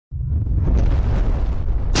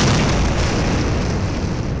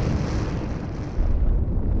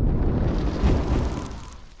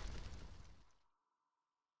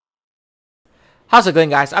How's it going,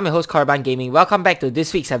 guys? I'm your host Korban Gaming. Welcome back to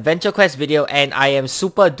this week's Adventure Quest video, and I am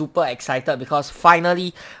super duper excited because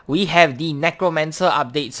finally we have the Necromancer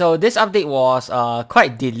update. So this update was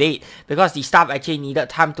quite delayed because the staff actually needed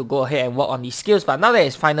time to go ahead and work on the skills, but now that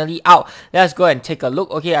it's finally out, let's go and take a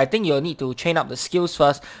look. Okay, I think you'll need to train up the skills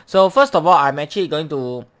first. So first of all, I'm actually going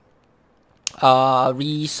to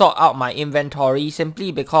resort out my inventory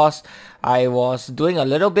simply because I was doing a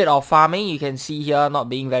little bit of farming. You can see here, not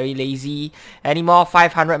being very lazy anymore.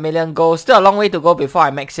 500 million gold, still a long way to go before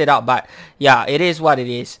I max it out, but yeah, it is what it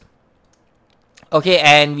is. Okay,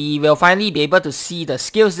 and we will finally be able to see the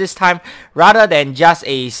skills this time rather than just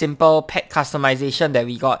a simple pet customization that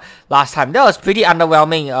we got last time. That was pretty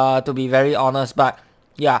underwhelming, to be very honest, but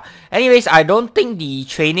yeah. Anyways, I don't think the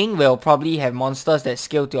training will probably have monsters that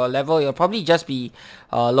scale to your level. It'll probably just be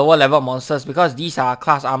lower level monsters because these are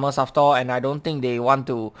class armors after all, and I don't think they want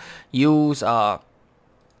to use or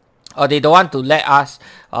they don't want to let us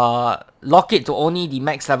lock it to only the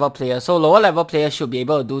max level players. So lower level players should be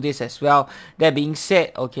able to do this as well. That being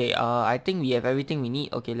said, okay, I think we have everything we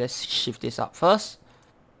need. Okay, let's shift this up first.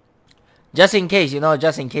 Just in case,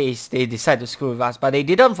 just in case they decide to screw with us. But they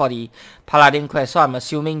didn't for the Paladin quest, so I'm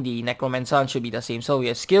assuming the Necromancer one should be the same. So we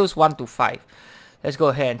have skills 1 to 5. Let's go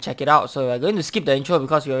ahead and check it out. So we're going to skip the intro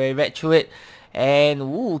because we already read through it. And,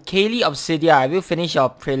 ooh, Kaylee Obsidia, I will finish your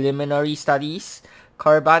preliminary studies.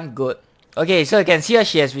 Korban, good. Okay, so you can see her,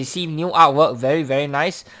 she has received new artwork. Very, very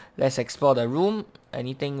nice. Let's explore the room.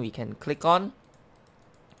 Anything we can click on?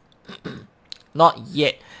 Not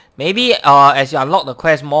yet. Maybe as you unlock the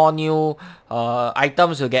quest, more new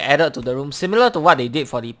items will get added to the room, similar to what they did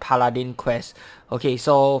for the Paladin quest. Okay,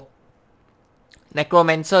 so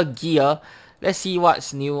Necromancer gear. Let's see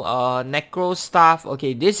what's new. Necro staff.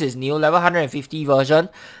 Okay, this is new, level 150 version.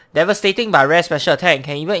 Devastating by rare special attack and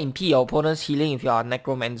can even impede your opponent's healing if you are a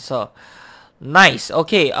Necromancer. Nice.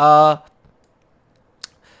 Okay,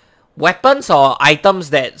 weapons or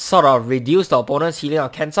items that sort of reduce the opponent's healing or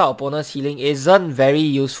cancel opponent's healing isn't very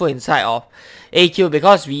useful inside of AQ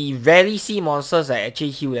because we rarely see monsters that actually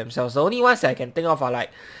heal themselves. The only ones that I can think of are like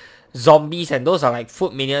zombies, and those are like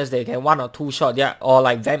foot minions that can 1 or 2 shot, yeah, or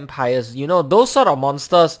like vampires. Those sort of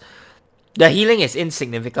monsters, the healing is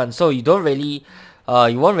insignificant, so you don't really,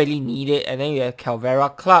 you won't really need it. And then you have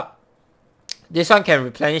Calvera Club. This one can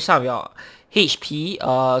replenish some of your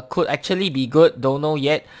HP. Could actually be good, don't know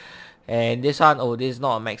yet. And this one, oh, this is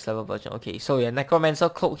not a max level version. Okay, so we have Necromancer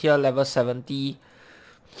Cloak here, level 70.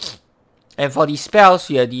 And for the spells,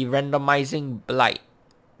 we have the Randomizing Blight.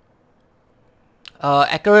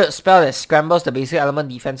 Accurate spell that scrambles the basic element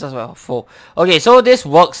defenses of your foe. Okay, so this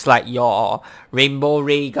works like your Rainbow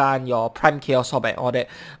Ray Gun, your Prime Chaos Orb and all that.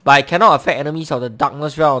 But it cannot affect enemies of the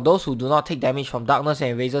Darkness realm, or those who do not take damage from darkness,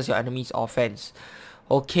 and raises your enemy's offense.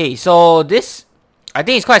 Okay, so this, I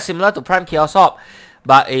think it's quite similar to Prime Chaos Orb,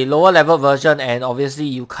 but a lower level version, and obviously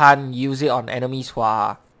you can't use it on enemies who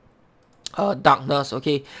are darkness.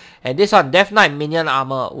 Okay, and this one, Death Knight Minion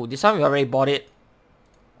Armor. Oh, this one we already bought it.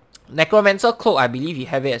 Necromancer Cloak, I believe you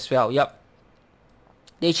have it as well. Yep.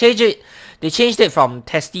 They changed it from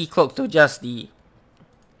Testy Cloak to just the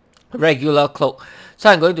regular cloak. So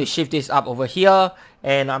I'm going to shift this up over here,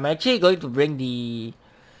 and I'm actually going to bring the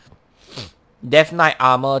Death Knight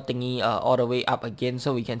armor thingy all the way up again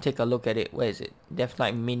so we can take a look at it. Where is it? Death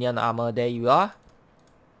Knight minion armor, there you are.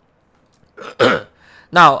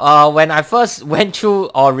 Now, when I first went through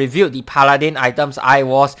or reviewed the Paladin items, I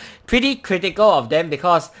was pretty critical of them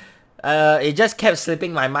because it just kept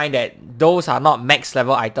slipping my mind that those are not max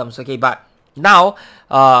level items. Okay, but now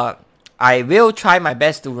I will try my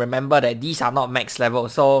best to remember that these are not max level,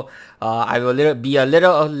 so I will be a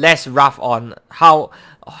little less rough on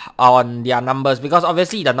their numbers, because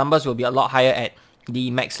obviously the numbers will be a lot higher at the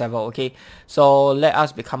max level. Okay, so let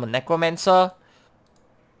us become a Necromancer,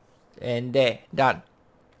 and there, done.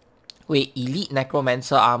 Wait, elite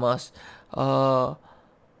Necromancer armors. Oh,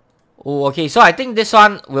 okay, so I think this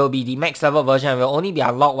one will be the max level version and will only be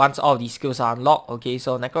unlocked once all of these skills are unlocked. Okay,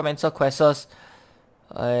 so Necromancer quests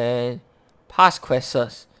and past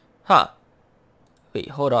quests. Huh. Wait,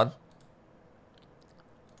 hold on.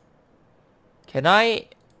 Can I...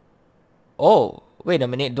 Oh, wait a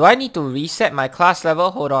minute. Do I need to reset my class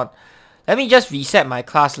level? Hold on. Let me just reset my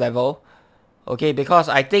class level. Okay, because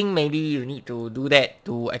I think maybe you need to do that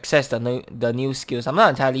to access the new skills. I'm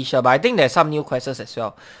not entirely sure, but I think there's some new quests as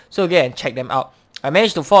well. So go and check them out. I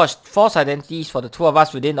managed to forge false identities for the 2 of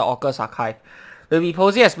us within the Orcus archive. We'll be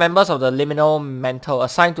posing as members of the Liminal Mantle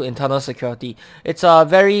assigned to internal security. It's a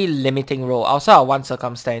very limiting role outside of one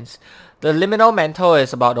circumstance. The Liminal Mantle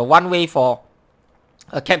is about the one way for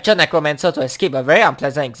capture Necromancer to escape a very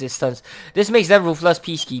unpleasant existence. This makes them ruthless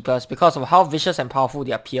peacekeepers because of how vicious and powerful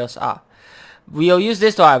their peers are. We'll use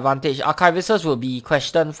this to our advantage. Archivisters will be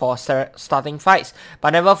questioned for starting fights,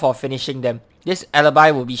 but never for finishing them. This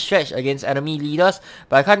alibi will be stretched against enemy leaders,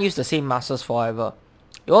 but I can't use the same masters forever.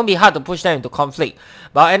 It won't be hard to push them into conflict,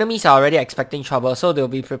 but our enemies are already expecting trouble, so they'll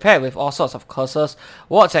be prepared with all sorts of curses,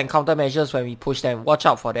 wards and countermeasures when we push them. Watch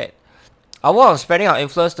out for that. I'll work on spreading our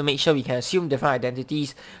influence to make sure we can assume different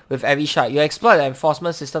identities with every shot. You exploit the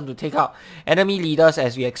enforcement system to take out enemy leaders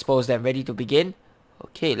as we expose them. Ready to begin?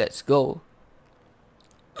 Okay, let's go.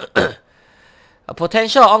 A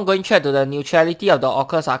potential ongoing threat to the neutrality of the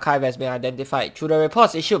Orcus archive has been identified. Through the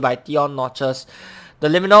reports issued by Theon Notches, the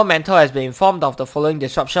liminal mentor has been informed of the following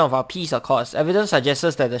disruption of our peace accords. Evidence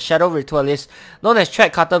suggests that the shadow ritualist known as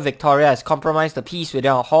Threat Cutter Victoria has compromised the peace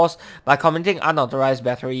within our halls by committing unauthorized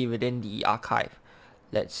battery within the archive.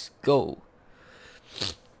 Let's go.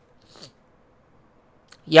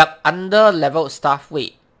 Yep, under-leveled staff.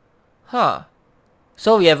 Wait. Huh.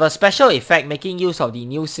 So we have a special effect making use of the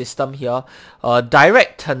new system here.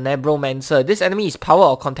 Direct Necromancer. This enemy is powered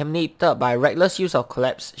or contaminated by reckless use of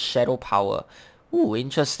collapsed shadow power. Ooh,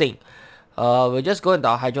 interesting. We'll just go into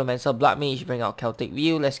our Hydromancer Blood Mage, bring out Celtic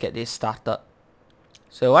View. Let's get this started.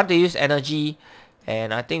 So we want to use energy,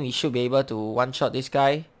 and I think we should be able to one-shot this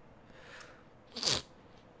guy.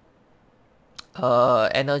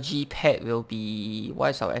 Energy pad will be... What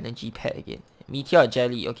is our energy pad again? Meteor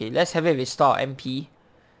Jelly. Okay, let's have it restore MP.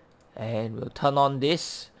 And we'll turn on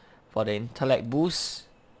this for the intellect boost.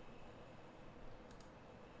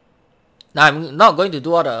 Now, I'm not going to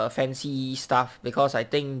do all the fancy stuff because I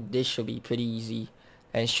think this should be pretty easy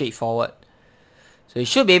and straightforward. So you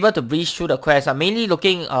should be able to breeze through the quest. I'm mainly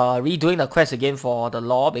looking, redoing the quest again for the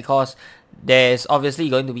lore because there's obviously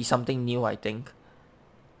going to be something new, I think.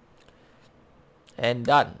 And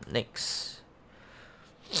done. Next.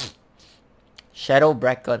 Shadow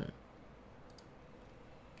Bracken.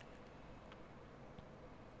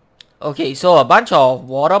 Okay, so a bunch of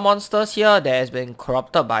water monsters here that has been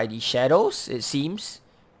corrupted by the shadows, it seems.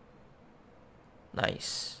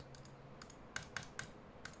 Nice.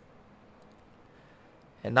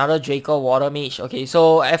 Another Draco Water Mage. Okay,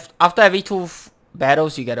 so after every 2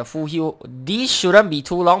 battles, you get a full heal. These shouldn't be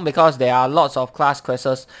too long because there are lots of class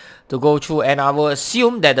quests to go through. And I will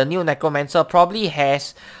assume that the new Necromancer probably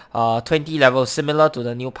has 20 levels similar to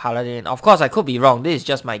the new Paladin. Of course, I could be wrong. This is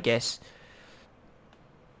just my guess.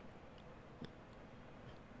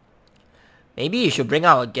 Maybe you should bring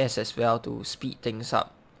out a guess as well to speed things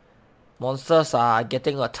up. Monsters are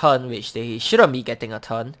getting a turn, which they shouldn't be getting a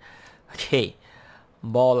turn. Okay.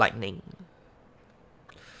 Ball Lightning.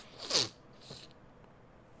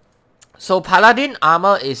 So Paladin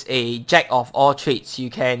armor is a jack of all trades. You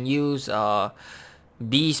can use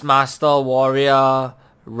Beastmaster, Warrior,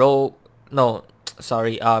 Rogue,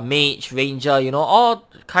 Mage, Ranger, you know, all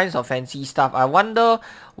kinds of fancy stuff. I wonder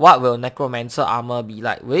what will Necromancer armor be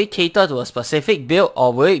like. Will it cater to a specific build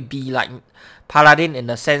or will it be like Paladin in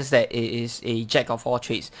the sense that it is a jack of all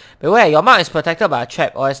trades? Beware, your mark is protected by a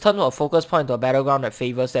trap or has turned to a focus point to a battleground that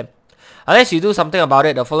favors them. Unless you do something about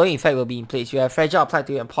it, the following effect will be in place. You have fragile applied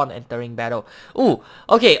to you upon entering battle. Ooh,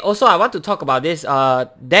 okay, also I want to talk about this.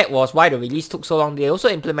 That was why the release took so long. They also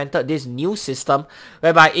implemented this new system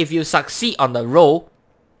whereby if you succeed on the roll,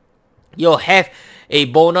 you'll have a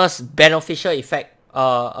bonus beneficial effect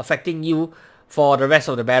affecting you for the rest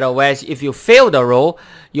of the battle, whereas if you fail the roll,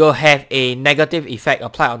 you'll have a negative effect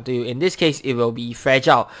applied onto you. In this case, it will be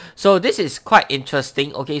fragile. So this is quite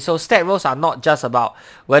interesting. Okay, so stat rolls are not just about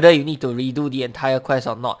whether you need to redo the entire quest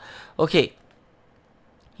or not. Okay,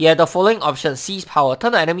 you have the following options. Seize power.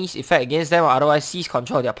 Turn the enemy's effect against them or otherwise seize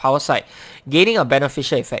control of their power side, gaining a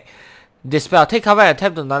beneficial effect. Dispel. Take cover and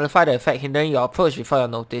attempt to nullify the effect, hindering your approach before you're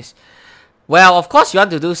noticed. Well, of course you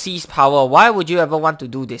want to do seize power. Why would you ever want to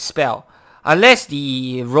do Dispel? Unless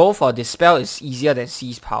the roll for Dispel is easier than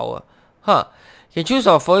Seize Power. Huh. You can choose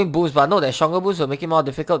our following boost, but note that stronger boosts will make it more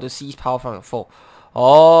difficult to seize power from your foe.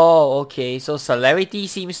 Oh, okay. So Celerity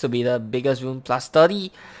seems to be the biggest room. Plus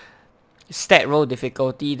 30. Stat roll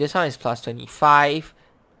difficulty. This one is plus 25.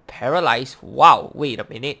 Paralyzed. Wow. Wait a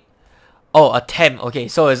minute. Oh, attempt. Okay,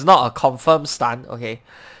 so it's not a confirmed stun. Okay.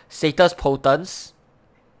 Status Potence.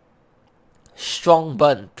 Strong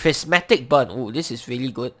Burn. Prismatic Burn. Ooh, this is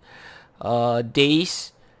really good.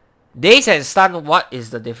 Daze and stun, what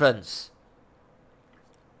is the difference?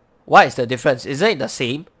 What is the difference? Isn't it the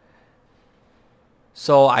same?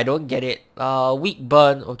 So I don't get it. Weak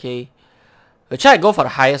burn, okay. We'll try and go for the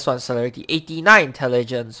highest one, celerity. 89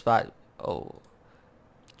 intelligence, but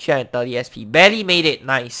 330 SP. Barely made it,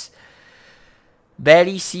 nice.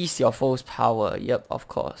 Barely sees your foe's power. Yep, of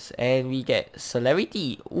course. And we get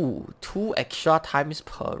celerity. Ooh, 2 extra times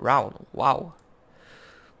per round. Wow.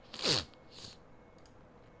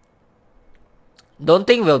 Don't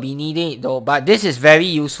think we'll be needing it though, but this is very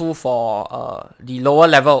useful for the lower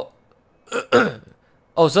level.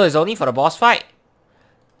 Oh, so it's only for the boss fight?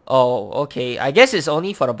 Oh, okay. I guess it's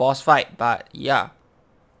only for the boss fight, but yeah.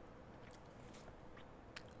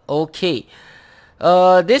 Okay.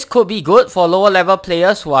 This could be good for lower level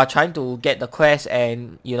players who are trying to get the quest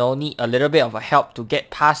and, you know, need a little bit of a help to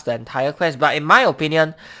get past the entire quest. But in my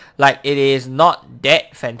opinion, like, it is not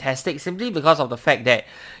that fantastic simply because of the fact that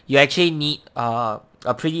you actually need a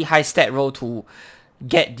pretty high stat roll to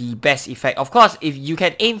get the best effect. Of course, if you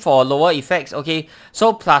can aim for lower effects, okay,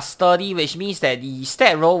 so plus 30, which means that the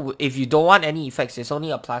stat roll, if you don't want any effects, it's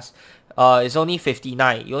only a plus, it's only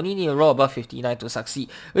 59. You only need to roll above 59 to succeed,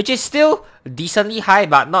 which is still decently high,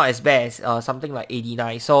 but not as bad as something like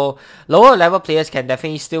 89. So lower level players can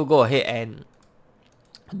definitely still go ahead and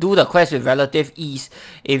do the quest with relative ease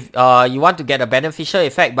if you want to get a beneficial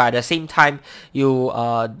effect, but at the same time you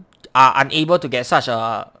are unable to get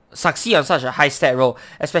succeed on such a high stat roll,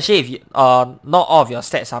 especially if you, not all of your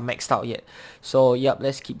stats are maxed out yet. So yep,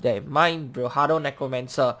 let's keep that in mind. Bravado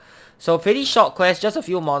Necromancer. So pretty short quest, just a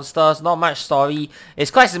few monsters, not much story.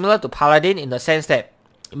 It's quite similar to Paladin in the sense that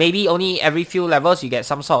maybe only every few levels you get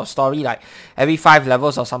some sort of story, like every 5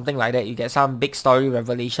 levels or something like that, you get some big story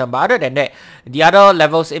revelation. But other than that, the other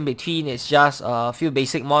levels in between is just a few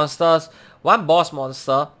basic monsters, one boss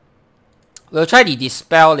monster. We'll try the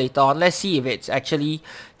Dispel later on. Let's see if it's actually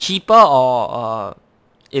cheaper or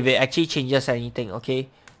if it actually changes anything, okay?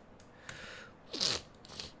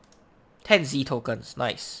 10 Z tokens,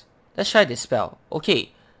 nice. Let's try Dispel.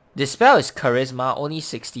 Okay, Dispel is Charisma, only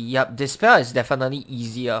 60. Yep, Dispel is definitely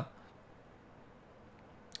easier.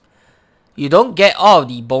 You don't get all of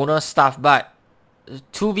the bonus stuff, but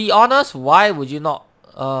to be honest, why would you not?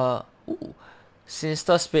 Ooh,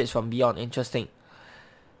 Sinister Spirits from Beyond, interesting.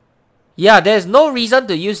 Yeah, there's no reason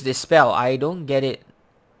to use Dispel. I don't get it.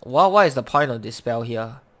 What is the point of Dispel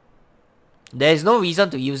here? There's no reason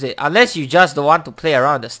to use it. Unless you just don't want to play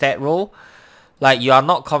around the stat roll. Like, you are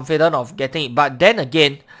not confident of getting it. But then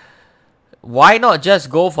again, why not just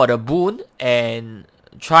go for the boon and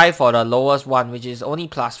try for the lowest one, which is only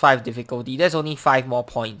 +5 difficulty. That's only 5 more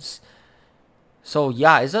points. So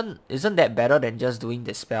yeah, isn't that better than just doing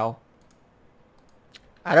Dispel?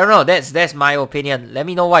 I don't know, that's my opinion. Let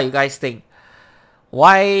me know what you guys think.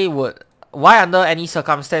 Why under any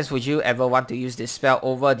circumstance would you ever want to use this spell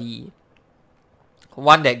over the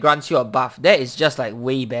one that grants you a buff? That is just like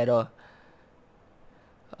way better.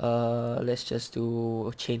 Let's just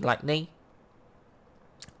do Chain Lightning.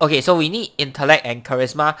 Okay, so we need Intellect and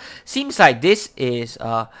Charisma. Seems like this is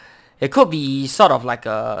it could be sort of like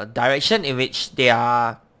a direction in which they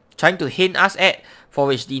are trying to hint us at, for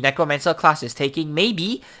which the Necromancer class is taking.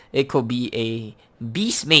 Maybe it could be a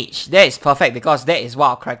Beast Mage. That is perfect because that is what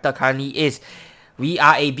our character currently is. We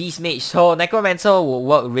are a Beast Mage, so Necromancer will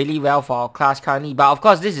work really well for our class currently. But of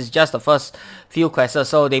course, this is just the first few quests,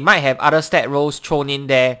 so they might have other stat rolls thrown in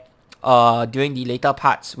there during the later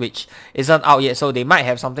parts, which isn't out yet. So they might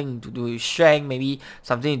have something to do with strength, maybe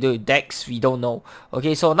something to do with dex, we don't know.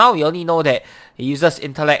 Okay, so now we only know that it uses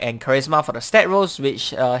intellect and charisma for the stat rolls,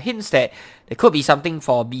 which hints that there could be something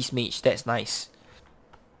for Beast Mage. That's nice.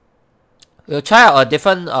 We'll try out a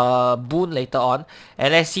different boon later on,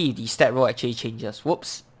 and let's see if the stat roll actually changes.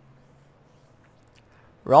 Whoops.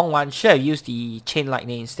 Wrong one. Should have used the Chain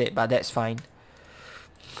Lightning instead, but that's fine.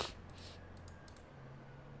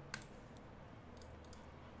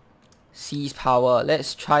 Seize Power.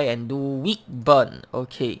 Let's try and do Weak Burn.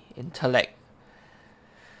 Okay, Intellect.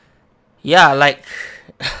 Yeah, like,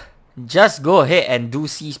 just go ahead and do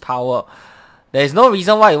Seize Power. There's no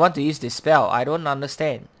reason why you want to use this spell. I don't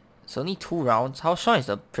understand. It's only 2 rounds. How strong is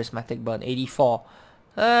the Prismatic Burn? 84.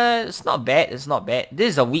 It's not bad. It's not bad.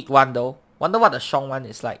 This is a weak one though. Wonder what the strong one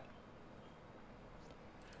is like.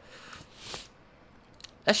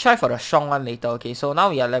 Let's try for the strong one later. Okay, so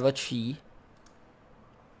now we are level 3.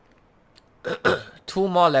 2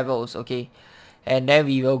 more levels. Okay. And then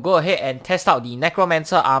we will go ahead and test out the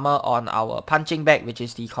Necromancer armor on our punching bag, which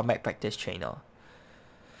is the Combat Practice Trainer.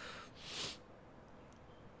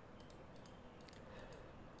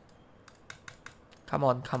 Come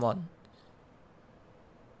on, come on.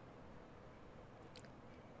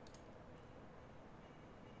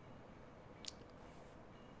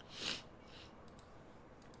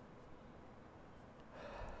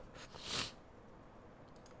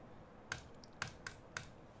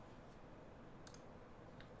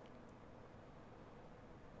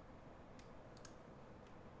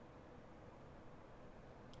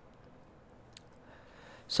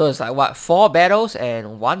 So it's like what, 4 battles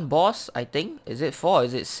and 1 boss, I think? Is it 4 or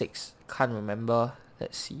is it 6? Can't remember.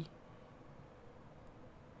 Let's see.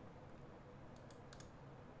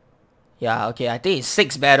 Yeah, okay, I think it's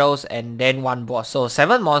 6 battles and then 1 boss. So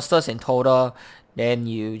 7 monsters in total. Then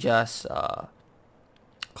you just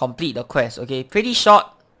complete the quest. Okay, pretty short.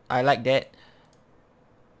 I like that.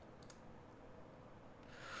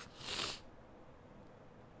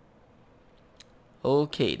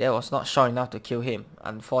 Okay, that was not short enough to kill him.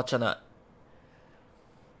 Unfortunate.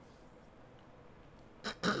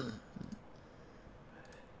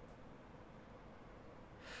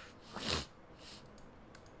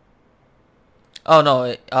 Oh no,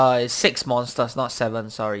 it's 6 monsters, not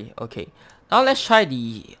 7, sorry. Okay. Now let's try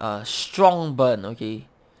the strong burn, okay.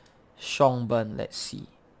 Strong burn, let's see.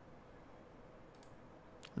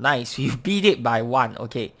 Nice, we beat it by 1,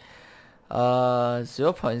 okay.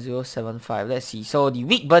 0.075, let's see. So the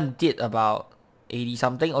weak burn did about 80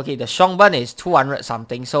 something. Okay, the strong burn is 200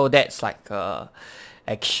 something, so that's like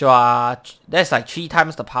extra, that's like 3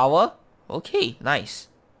 times the power. Okay, nice.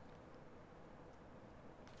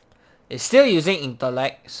 It's still using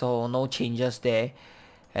intellect, so no changes there.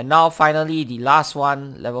 And now finally the last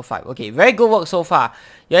one, level 5. Okay, very good work so far.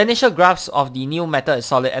 Your initial grasp of the new meta is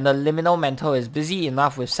solid, and the liminal mentor is busy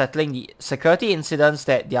enough with settling the security incidents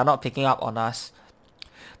that they are not picking up on us.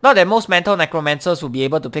 Not that most mental necromancers will be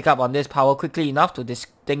able to pick up on this power quickly enough to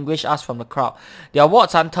distinguish us from the crowd. Their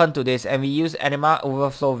wards aren't turned to this, and we use anima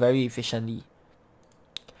overflow very efficiently.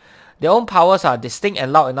 Their own powers are distinct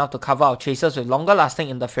and loud enough to cover our traces with longer lasting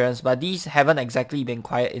interference, but these haven't exactly been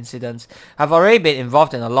quiet incidents. I've already been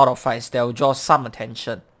involved in a lot of fights that will draw some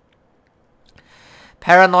attention.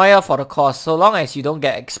 Paranoia for the cause. So long as you don't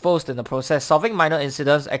get exposed in the process, solving minor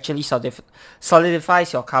incidents actually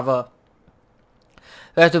solidifies your cover.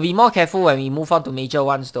 We have to be more careful when we move on to major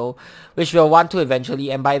ones though, which we'll want to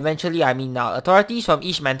eventually, and by eventually I mean now. Authorities from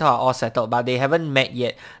each mentor are all settled, but they haven't met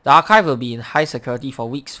yet. The archive will be in high security for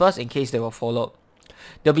weeks first in case they were followed.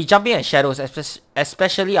 They'll be jumping at shadows,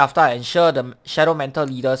 especially after I ensure the shadow mentor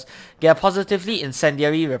leaders get a positively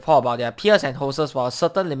incendiary report about their peers and hosts while a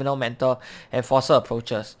certain liminal mentor enforcer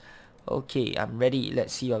approaches. Okay, I'm ready.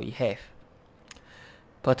 Let's see what we have.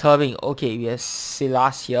 Perturbing. Okay, we have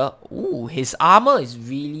Silas here. Ooh, his armor is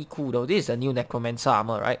really cool though. This is the new Necromancer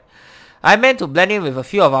armor, right? I meant to blend in with a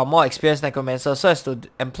few of our more experienced Necromancers so as to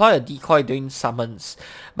employ a decoy during summons.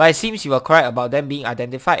 But it seems you were correct about them being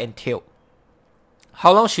identified and tailed.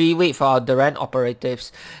 How long should we wait for our Duran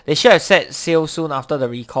operatives? They should have set sail soon after the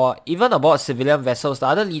recall. Even aboard civilian vessels, the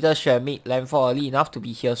other leaders should have made landfall early enough to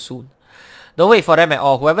be here soon. Don't wait for them at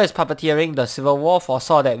all. Whoever is puppeteering the Civil War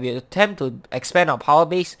foresaw that we attempt to expand our power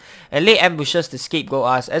base and lay ambushes to scapegoat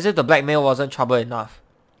us, as if the blackmail wasn't trouble enough.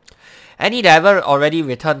 Any that ever already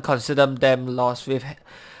returned consider them lost. We've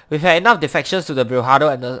had enough defections to the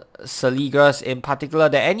Brujado and the Saligras in particular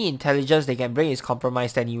that any intelligence they can bring is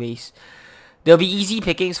compromised anyways. There'll be easy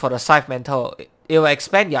pickings for the Scythe Mentor. It will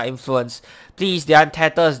expand their influence. Please, they are in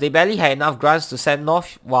tatters. They barely had enough grants to send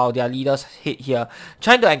north while their leaders hid here.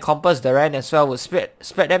 Trying to encompass the Ren as well would spread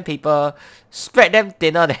them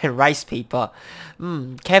thinner than rice paper.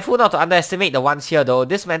 Careful not to underestimate the ones here though.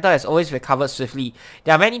 This mentor has always recovered swiftly.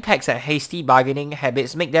 There are many packs and hasty bargaining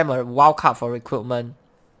habits make them a wild card for recruitment.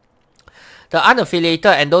 The unaffiliated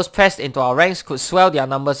and those pressed into our ranks could swell their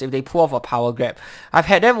numbers if they pull off a power grab. I've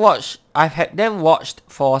had them watched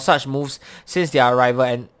for such moves since their arrival,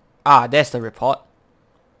 and there's the report.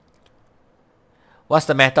 What's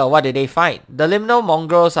the matter? What did they find? The liminal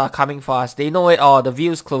mongrels are coming for us. They know it all. The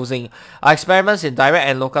view's closing. Our experiments in direct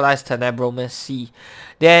and localized tenebromancy.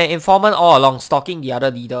 They're informant all along, stalking the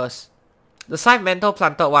other leaders. The Scythe Mentor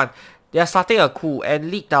planted one. They are starting a coup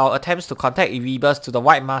and leaked our attempts to contact Erebus to the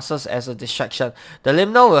white masses as a distraction. The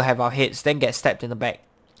liminal will have our heads, then get stabbed in the back.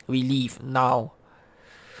 We leave now.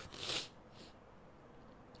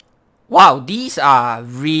 Wow, these are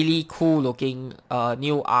really cool looking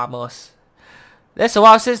new armors. That's a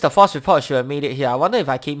while since the force report should have made it here. I wonder if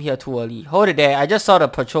I came here too early. Hold it there, I just saw the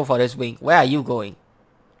patrol for this wing. Where are you going?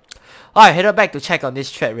 Oh, I headed back to check on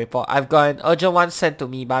this threat report. I've got an urgent one sent to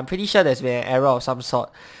me, but I'm pretty sure there's been an error of some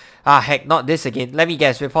sort. Heck, not this again. Let me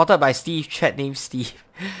guess. Reported by Steve, threat named Steve.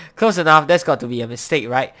 Close enough, that's got to be a mistake,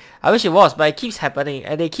 right? I wish it was, but it keeps happening,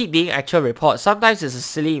 and they keep being actual reports. Sometimes it's a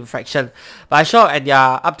silly infraction, but I sure and they're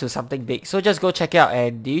up to something big. So just go check it out,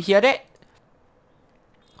 and do you hear that?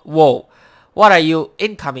 Whoa. What are you?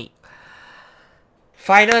 Incoming.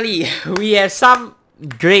 Finally, we have some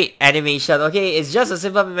great animation. Okay, it's just a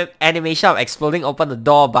simple animation of exploding open the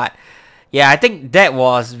door, but yeah, I think that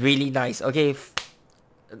was really nice. Okay,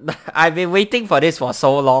 I've been waiting for this for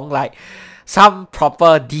so long. Like, some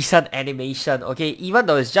proper decent animation, okay? Even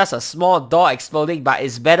though it's just a small door exploding, but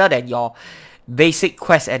it's better than your basic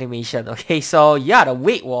quest animation, okay? So yeah, the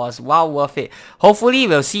wait was well worth it. Hopefully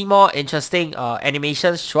we'll see more interesting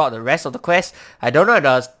animations throughout the rest of the quest. I don't know if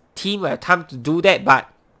the team will have time to do that, but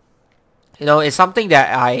you know, it's something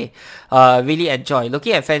that I really enjoy,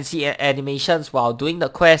 looking at fancy animations while doing the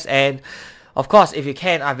quest. And of course, if you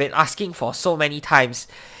can, I've been asking for so many times,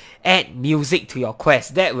 add music to your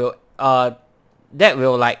quest. That will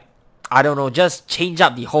like, I don't know, just change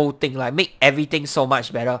up the whole thing, like make everything so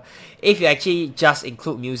much better if you actually just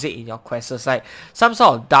include music in your quests. It's like some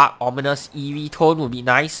sort of dark, ominous, eerie tone would be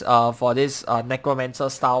nice for this Necromancer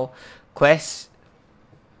style quest.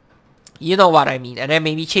 You know what I mean. And then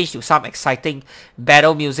maybe change to some exciting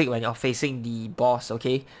battle music when you're facing the boss,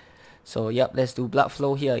 okay? So yep, let's do blood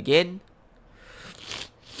flow here again.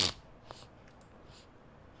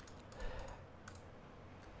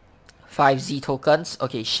 Five Z tokens.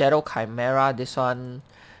 Okay, Shadow Chimera. This one,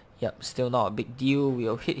 yep, still not a big deal.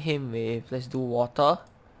 We'll hit him with, let's do water.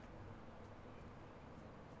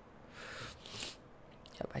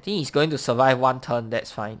 Yep, I think he's going to survive one turn.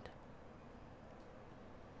 That's fine.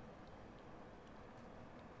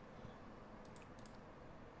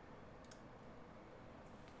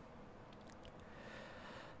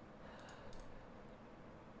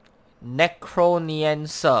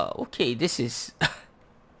 Necromancer. Okay, this is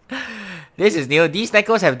this is new. These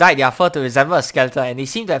necros have dyed their fur to resemble a skeleton, and they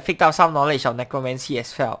seem to have picked up some knowledge of necromancy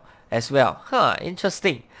as well. Huh,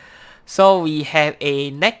 interesting. So we have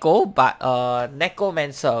a Necro, but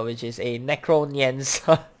Necromancer, which is a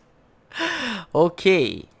Necromancer.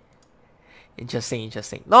 Okay. Interesting.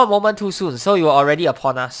 Not a moment too soon, so you are already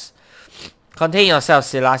upon us. Contain yourself,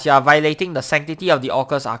 Silas. You are violating the sanctity of the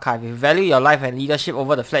Orcus Archive. If you value your life and leadership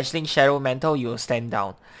over the fledgling Shadow Mantle, you will stand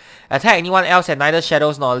down. Attack anyone else and neither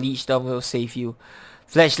Shadows nor Lichdom will save you.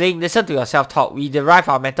 Fledgling, listen to your self-talk. We derive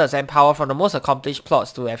our methods and power from the most accomplished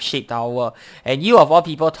plots to have shaped our world. And you of all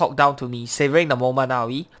people talk down to me, savoring the moment, are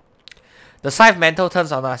we? The Scythe Mantle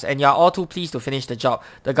turns on us, and you are all too pleased to finish the job.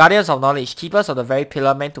 The Guardians of Knowledge, keepers of the very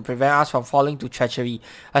pillar meant to prevent us from falling to treachery.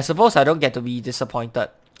 I suppose I don't get to be disappointed.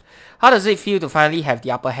 How does it feel to finally have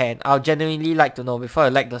the upper hand? I'll genuinely like to know before I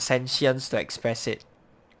lack the sentience to express it.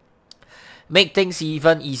 Make things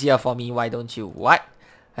even easier for me, why don't you? What?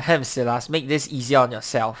 Ahem, Silas, make this easier on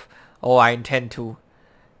yourself. Oh, I intend to.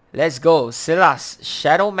 Let's go, Silas,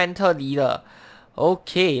 Shadow Mentor Leader.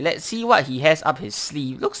 Okay, let's see what he has up his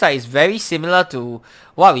sleeve. Looks like it's very similar to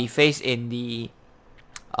what we faced in the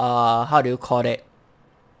how do you call it?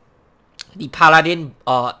 The Paladin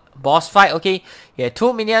boss fight, okay? You had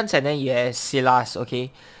 2 minions and then you had Silas,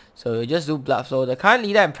 okay? So you just do blood flow. The current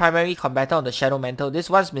leader and primary combatant of the Shadow Mantle,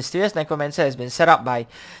 this once mysterious Necromancer, has been set up by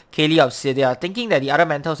Kaylee of Cydia. Thinking that the other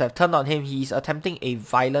Mantles have turned on him, he is attempting a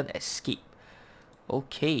violent escape.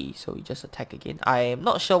 Okay, so we just attack again. I am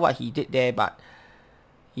not sure what he did there, but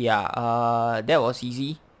yeah, that was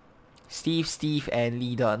easy. Steve, and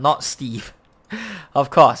leader, not Steve.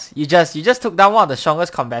 Of course, you just took down one of the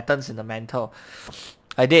strongest combatants in the Mantle.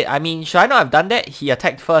 I did. I mean, should I not have done that? He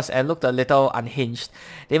attacked first and looked a little unhinged.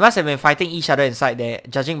 They must have been fighting each other inside there,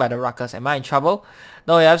 judging by the ruckus. Am I in trouble?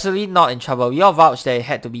 No, you're absolutely not in trouble. We all vouched that it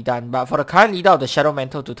had to be done. But for the current leader of the Shadow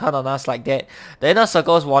Mantle to turn on us like that, the inner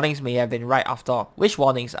circle's warnings may have been right after all. Which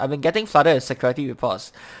warnings? I've been getting flooded with security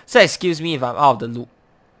reports. So excuse me if I'm out of the loop.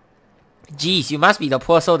 Geez, you must be the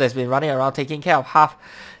poor soul that's been running around taking care of half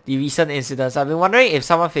the recent incidents. I've been wondering if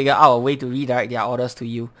someone figured out a way to redirect their orders to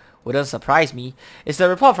you. Wouldn't surprise me. It's the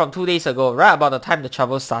report from 2 days ago, right about the time the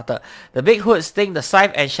trouble started. The Big Hoods think the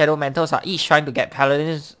Scythe and Shadow Mantles are each trying to get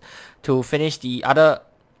Paladins to finish the other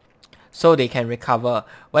so they can recover.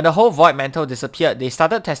 When the whole Void Mantle disappeared, they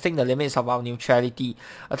started testing the limits of our neutrality.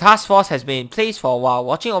 A task force has been in place for a while,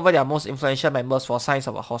 watching over their most influential members for signs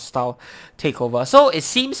of a hostile takeover. So it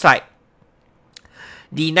seems like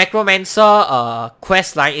the Necromancer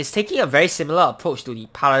questline is taking a very similar approach to the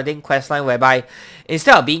Paladin questline, whereby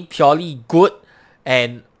instead of being purely good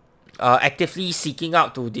and actively seeking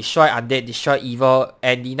out to destroy undead, destroy evil,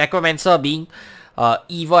 and the Necromancer being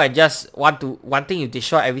evil and just wanting to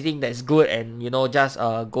destroy everything that's good and, you know, just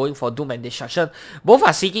going for doom and destruction, both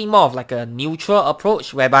are seeking more of like a neutral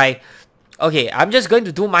approach, whereby, okay, I'm just going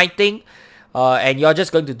to do my thing, and you're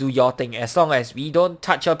just going to do your thing. As long as we don't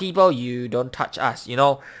touch your people, you don't touch us, you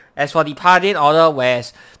know. As for the Paladin order,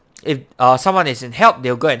 whereas if someone is in help,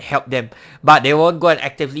 they'll go and help them, but they won't go and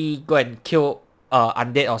actively go and kill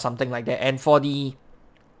undead or something like that. And for the,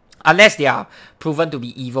 unless they are proven to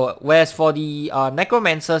be evil. Whereas for the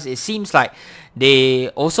Necromancers, it seems like they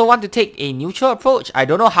also want to take a neutral approach. I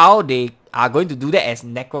don't know how they are going to do that as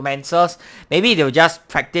necromancers. Maybe they'll just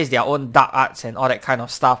practice their own dark arts and all that kind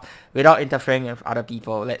of stuff without interfering with other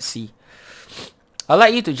people. Let's see. I'd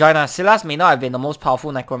like you to join us. Silas may not have been the most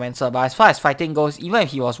powerful necromancer, but as far as fighting goes, even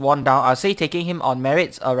if he was worn down, I'll say taking him on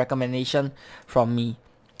merits a recommendation from me.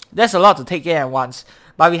 There's a lot to take in at once,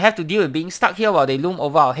 but we have to deal with being stuck here while they loom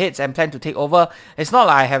over our heads and plan to take over. It's not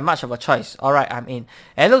like I have much of a choice. Alright, I'm in.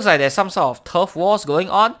 And it looks like there's some sort of turf wars going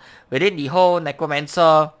on within the whole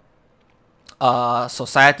necromancer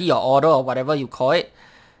society or order or whatever you call it.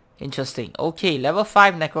 Interesting. Okay, level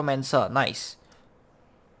 5 necromancer. Nice.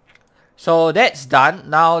 So that's done.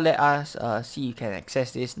 Now let us see if you can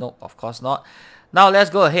access this. Nope, of course not. Now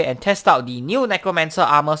let's go ahead and test out the new necromancer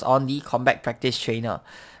armors on the combat practice trainer.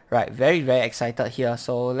 Right, very excited here.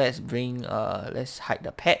 So let's bring let's hide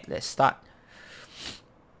the pet. Let's start.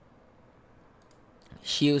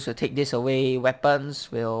 Shields will take this away.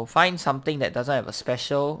 Weapons will find something that doesn't have a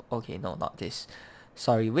special. Okay, no, not this.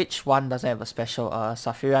 Sorry, which one doesn't have a special?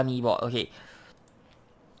 Saphira kneeboard. Okay.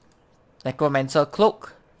 Necromancer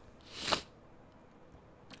cloak.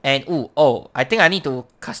 And I think I need to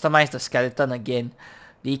customize the skeleton again.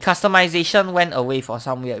 The customization went away for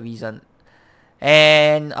some weird reason.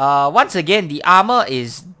 And once again, the armor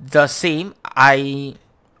is the same. I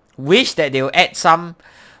wish that they will add some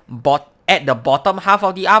at the bottom half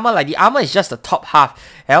of the armor. Like the armor is just the top half.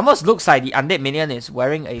 It almost looks like the undead minion is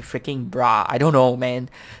wearing a freaking bra. I don't know, man.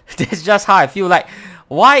 That's just how I feel. Like,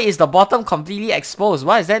 why is the bottom completely exposed?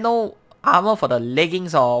 Why is there no armor for the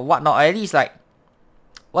leggings or whatnot? Or at least like,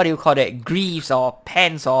 what do you call that? Greaves or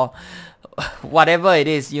pants or whatever it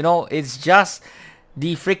is. You know, it's just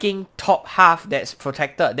the freaking top half that's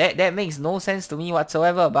protected. That makes no sense to me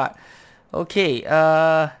whatsoever. But okay,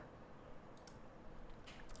 I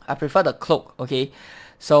prefer the cloak. Okay,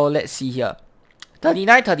 so let's see here.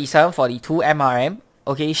 39, 37 for the 2 MRM.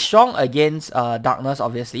 Okay, strong against darkness,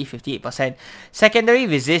 obviously, 58%. Secondary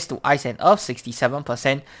resist to ice and earth,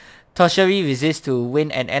 67%. Tertiary resist to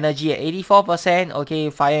wind and energy at 84%. Okay,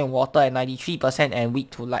 fire and water at 93%. And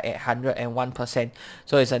weak to light at 101%.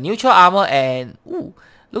 So it's a neutral armor and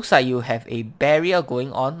looks like you have a barrier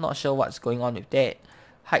going on. Not sure what's going on with that.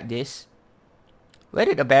 Hide this. Where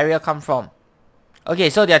did the barrier come from? Okay,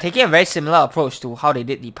 so they are taking a very similar approach to how they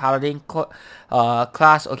did the Paladin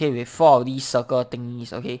class. Okay, with 4 of these circle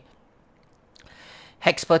thingies. Okay.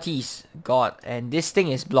 Expertise. God. And this thing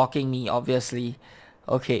is blocking me, obviously.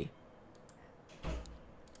 Okay.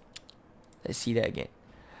 Let's see that again.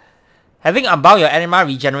 Having unbound your anima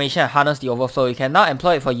regeneration and harness the overflow, you can now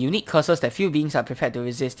employ it for unique curses that few beings are prepared to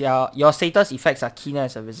resist. Your status effects are keener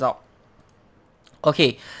as a result.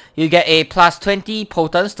 Okay, you get a plus 20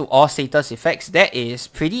 potence to all status effects. That is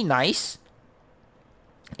pretty nice,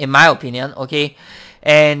 in my opinion. Okay,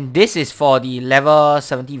 and this is for the level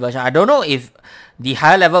 70 version. I don't know if the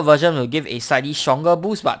higher level version will give a slightly stronger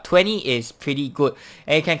boost, but 20 is pretty good.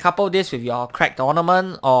 And you can couple this with your cracked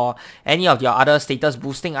ornament or any of your other status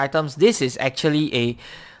boosting items. This is actually a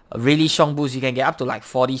really strong boost. You can get up to like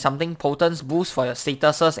 40 something potence boost for your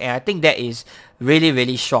statuses, and I think that is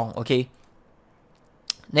really strong. Okay.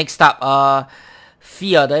 Next up,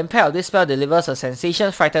 fear. The impact of this spell delivers a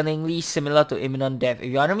sensation frighteningly similar to imminent death. If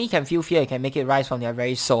your enemy can feel fear, you can make it rise from their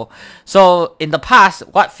very soul. So, in the past,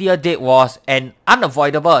 what fear did was an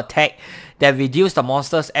unavoidable attack that reduced the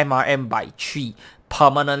monster's MRM by 3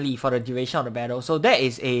 permanently for the duration of the battle. So that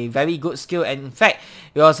is a very good skill, and in fact,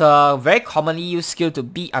 it was a very commonly used skill to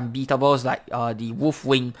beat unbeatables like the Wolf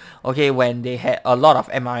Wing, okay, when they had a lot of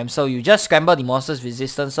MRM. So you just scramble the monster's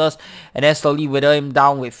resistances and then slowly wither him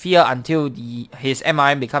down with fear until his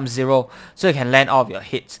MRM becomes 0, so you can land all of your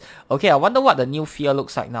hits. Okay, I wonder what the new fear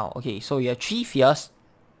looks like now. Okay, so you have 3 fears.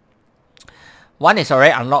 One is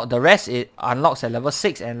already unlocked, the rest it unlocks at level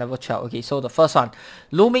 6 and level 12. Okay, so the first one,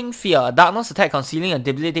 Looming Fear. A darkness attack concealing a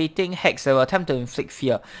debilitating hex that will attempt to inflict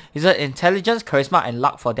fear. Use intelligence, charisma, and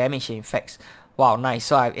luck for damage it inflicts. Wow, nice.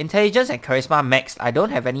 So I have intelligence and charisma maxed. I don't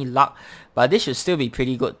have any luck, but this should still be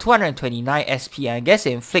pretty good. 229 SP. I guess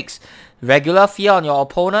it inflicts regular fear on your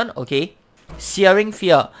opponent. Okay. Searing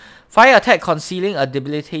Fear. Fire attack concealing a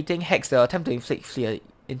debilitating hex that will attempt to inflict fear.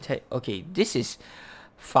 Okay, this is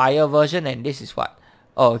fire version and this is what?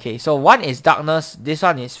 Oh, okay, so one is darkness, this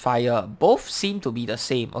one is fire. Both seem to be the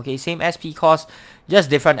same. Okay, same SP cost,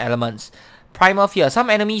 just different elements. Primal Fear.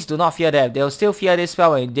 Some enemies do not fear death. They'll still fear this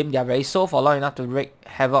spell when you dim their very soul for long enough to wreak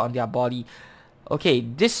havoc on their body. Okay,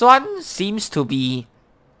 this one seems to be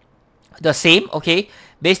the same. Okay,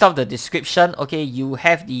 based off the description. Okay, you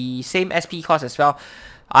have the same SP cost as well.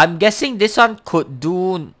 I'm guessing this one could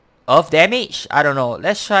do earth damage. I don't know.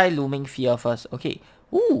 Let's try Looming Fear first. Okay.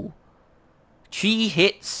 Ooh. 3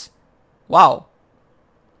 hits. Wow.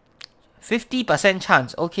 50%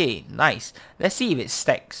 chance. Okay, nice. Let's see if it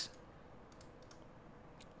stacks.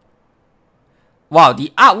 Wow,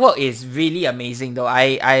 the artwork is really amazing though.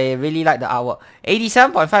 I really like the artwork.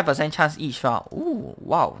 87.5% chance each round. Ooh,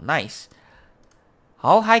 wow, nice.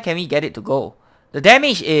 How high can we get it to go? The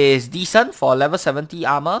damage is decent for level 70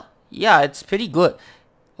 armor. Yeah, it's pretty good.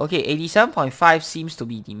 Okay, 87.5 seems to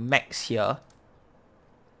be the max here.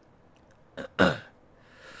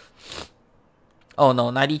 Oh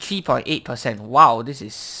no, 93.8%. Wow, this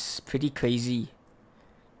is pretty crazy.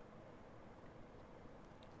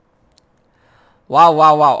 Wow,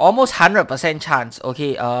 wow, wow. Almost 100% chance.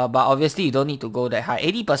 Okay, but obviously you don't need to go that high.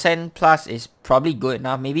 80% plus is probably good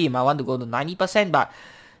enough. Maybe you might want to go to 90%, but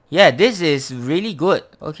yeah, this is really good.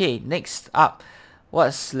 Okay, next up.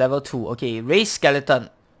 What's level 2? Okay, raise skeleton.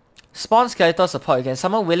 Spawn skeletal support. You can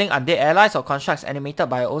summon willing undead allies or constructs animated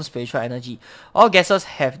by your own spiritual energy. All guesses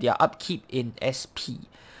have their upkeep in SP.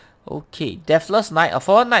 Okay, Deathless Knight. A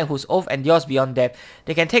fallen knight whose oath endures beyond death.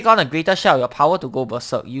 They can take on a greater share of your power to go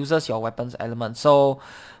berserk. Uses your weapon's element. So,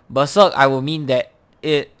 berserk, I will mean that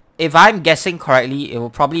if I'm guessing correctly, it will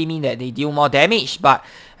probably mean that they deal more damage, but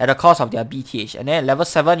at the cost of their BTH. And then at level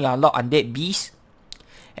 7, you unlock Undead Beast.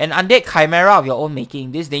 An undead chimera of your own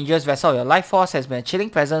making. This dangerous vessel of your life force has been a chilling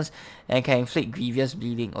presence and can inflict grievous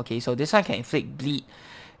bleeding. Okay, so this one can inflict bleed.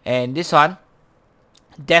 And this one,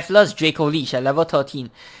 Deathless Draco Leech at level 13.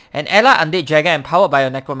 An allied undead dragon empowered by your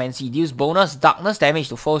necromancy deals bonus darkness damage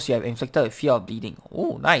to foes you have inflicted with fear of bleeding.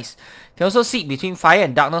 Oh, nice. Can also seek between fire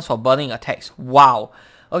and darkness for burning attacks. Wow.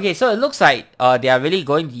 Okay, so it looks like they are really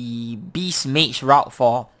going the beast mage route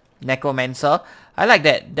for Necromancer. I like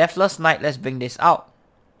that. Deathless Knight, let's bring this out.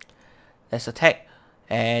 Let's attack.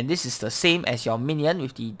 And this is the same as your minion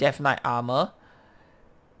with the Death Knight armor.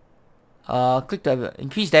 Click to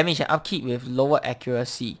increase damage and upkeep with lower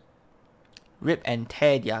accuracy. Rip and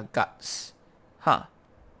tear their guts. Huh.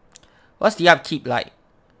 What's the upkeep like?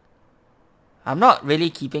 I'm not really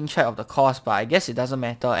keeping track of the cost, but I guess it doesn't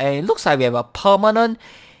matter. And it looks like we have a permanent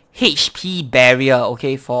HP barrier,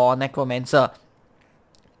 okay, for Necromancer.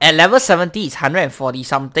 At level 70, it's 140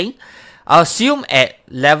 something. I'll assume at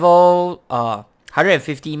level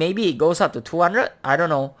 150, maybe it goes up to 200. I don't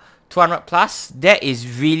know. 200 plus. That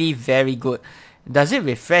is really very good. Does it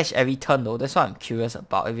refresh every turn though? That's what I'm curious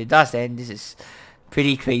about. If it does, then this is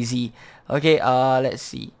pretty crazy. Okay, let's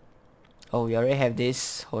see. Oh, we already have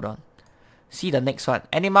this. Hold on. See the next one.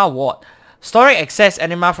 Anima Ward. Storing excess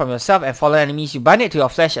anima from yourself and fallen enemies, you bind it to your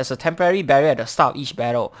flesh as a temporary barrier at the start of each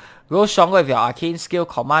battle. Grow stronger with your arcane skill,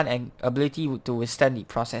 command, and ability to withstand the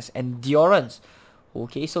process. Endurance.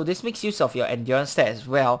 Okay, so this makes use of your endurance stat as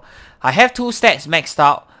well. I have 2 stats maxed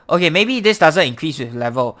out. Okay, maybe this doesn't increase with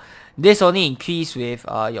level. This only increase with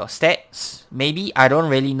your stats. Maybe, I don't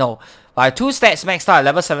really know. But 2 stats maxed out at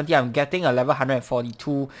level 70, I'm getting a level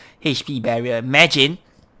 142 HP barrier. Imagine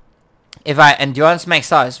if I endurance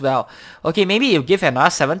maxed out as well. Okay, maybe it'll give another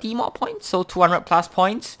 70 more points. So 200 plus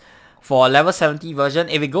points for a level 70 version.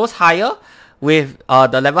 If it goes higher with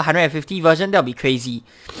the level 150 version, that'll be crazy.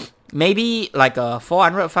 Maybe like a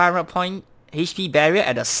 400, 500 point HP barrier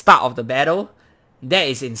at the start of the battle. That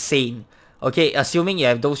is insane. Okay, assuming you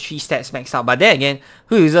have those 3 stats maxed out. But then again,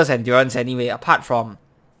 who uses endurance anyway, apart from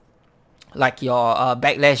like your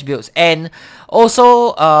backlash builds? And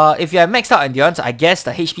also, if you have maxed out endurance, I guess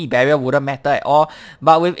the HP barrier wouldn't matter at all.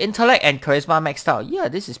 But with intellect and charisma maxed out, yeah,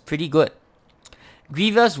 this is pretty good.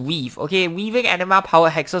 Grievous Weave. Okay, weaving anima power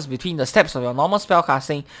hexes between the steps of your normal spell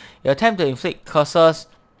casting. You attempt to inflict curses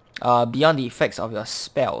beyond the effects of your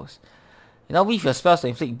spells. You now weave your spells to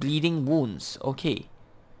inflict bleeding wounds. Okay.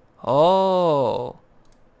 Oh.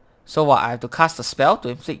 So what? I have to cast a spell to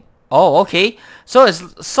inflict. Oh, okay. So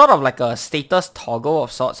it's sort of like a status toggle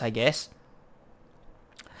of sorts, I guess.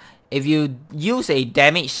 If you use a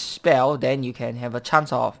damage spell, then you can have a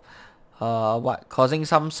chance of causing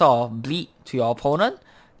some sort of bleed to your opponent.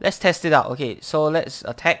 Let's test it out. Okay, so let's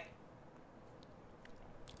attack.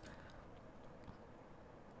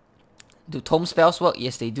 Do tome spells work?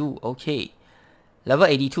 Yes, they do. Okay. Level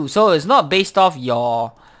 82. So it's not based off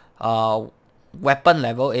your weapon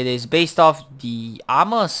level. It is based off the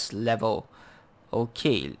armor's level.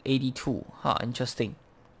 Okay, 82. Huh, interesting.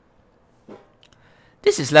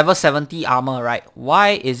 This is level 70 armor, right?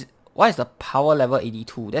 Why is the power level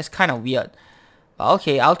 82? That's kind of weird. But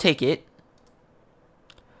okay, I'll take it.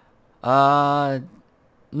 Not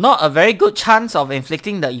a very good chance of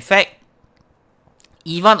inflicting the effect,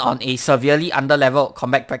 even on a severely underleveled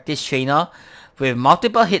combat practice trainer with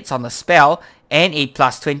multiple hits on the spell and a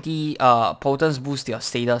plus 20 potence boost to your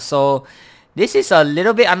status. So This is a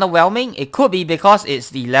little bit underwhelming. It could be because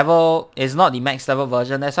it's not the max level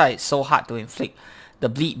version. That's why it's so hard to inflict the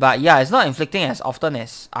bleed. But yeah, it's not inflicting as often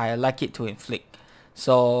as I like it to inflict.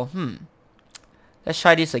 So, let's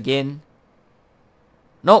try this again.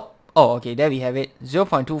 Nope. Oh, okay, there we have it.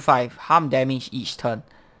 0.25 harm damage each turn.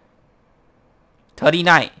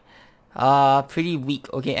 39. Pretty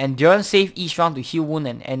weak. Okay, endurance save each round to heal wound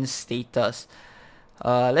and end status.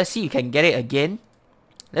 Let's see if you can get it again.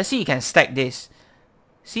 Let's see if you can stack this.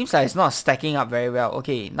 Seems like it's not stacking up very well.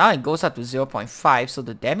 Okay, now it goes up to 0.5, so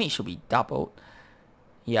the damage should be doubled.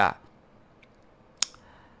 Yeah.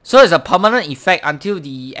 So it's a permanent effect until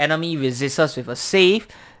the enemy resists us with a save.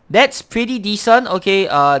 That's pretty decent. Okay,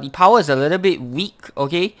 the power is a little bit weak.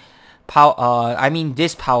 Okay, I mean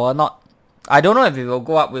this power, not. I don't know if it will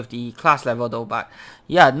go up with the class level though, but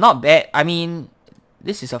yeah, not bad. I mean,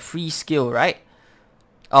 this is a free skill, right?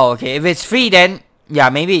 Oh, okay. If it's free, then yeah,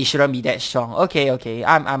 maybe it shouldn't be that strong. Okay,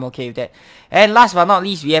 I'm okay with that. And last but not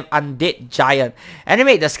least, we have Undead Giant.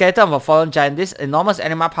 Animate the skeleton of a fallen giant. This enormous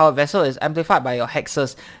animal-powered vessel is amplified by your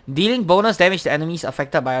hexes, dealing bonus damage to enemies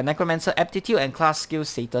affected by your Necromancer aptitude and class skill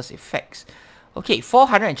status effects. Okay,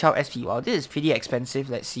 412 SP. Wow, this is pretty expensive.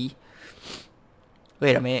 Let's see.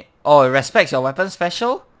 Wait a minute. Oh, it respects your weapon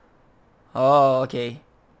special? Oh, okay.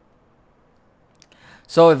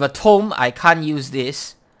 So with a tome, I can't use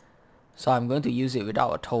this. So I'm going to use it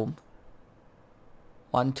without a tome.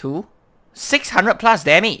 1, 2. 600 plus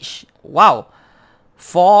damage. Wow.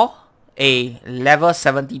 For a level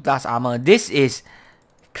 70 plus armor. This is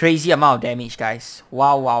crazy amount of damage, guys.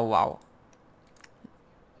 Wow.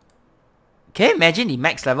 Can you imagine the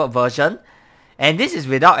max level version? And this is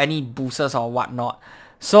without any boosters or whatnot.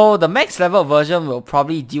 So the max level version will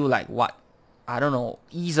probably deal like what? I don't know,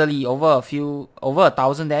 easily over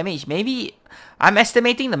 1,000 damage. Maybe I'm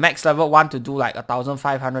estimating the max level one to do like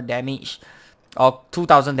 1,500 damage or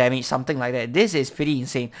 2,000 damage, something like that. This is pretty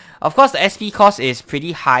insane. Of course, the SP cost is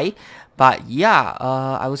pretty high, but yeah,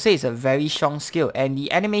 I would say it's a very strong skill. And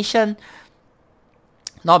the animation,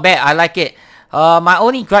 not bad. I like it. My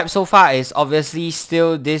only gripe so far is obviously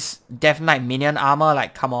still this Death Knight minion armor.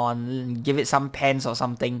 Like, come on, give it some pants or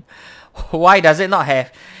something. Why does it not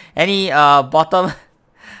have any bottom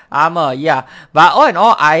armor? Yeah, but all in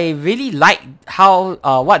all, I really like how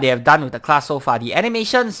what they have done with the class so far. The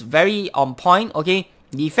animations very on point. Okay,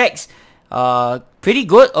 the effects pretty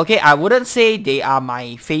good. Okay, I wouldn't say they are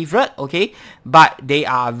my favorite. Okay, but they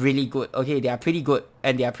are really good. Okay, they are pretty good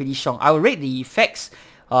and they are pretty strong. I would rate the effects,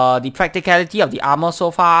 the practicality of the armor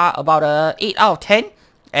so far about a 8 out of 10.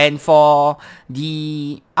 And for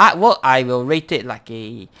the artwork, I will rate it like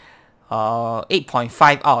a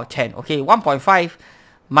 8.5 out of 10. Okay, 1.5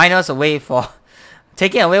 minus away for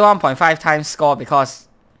taking away 1.5 times score because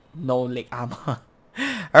no leg armor.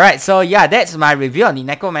 Alright, so yeah, that's my review on the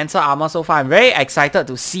Necromancer armor so far. I'm very excited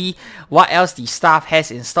to see what else the staff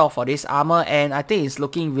has in store for this armor, and I think it's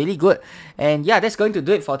looking really good. And yeah, that's going to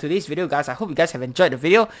do it for today's video, guys. I hope you guys have enjoyed the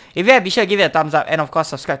video. If you have, be sure to give it a thumbs up, and of course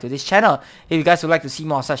subscribe to this channel if you guys would like to see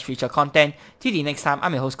more such feature content. Till the next time,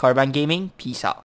 I'm your host Korriban Gaming. Peace out.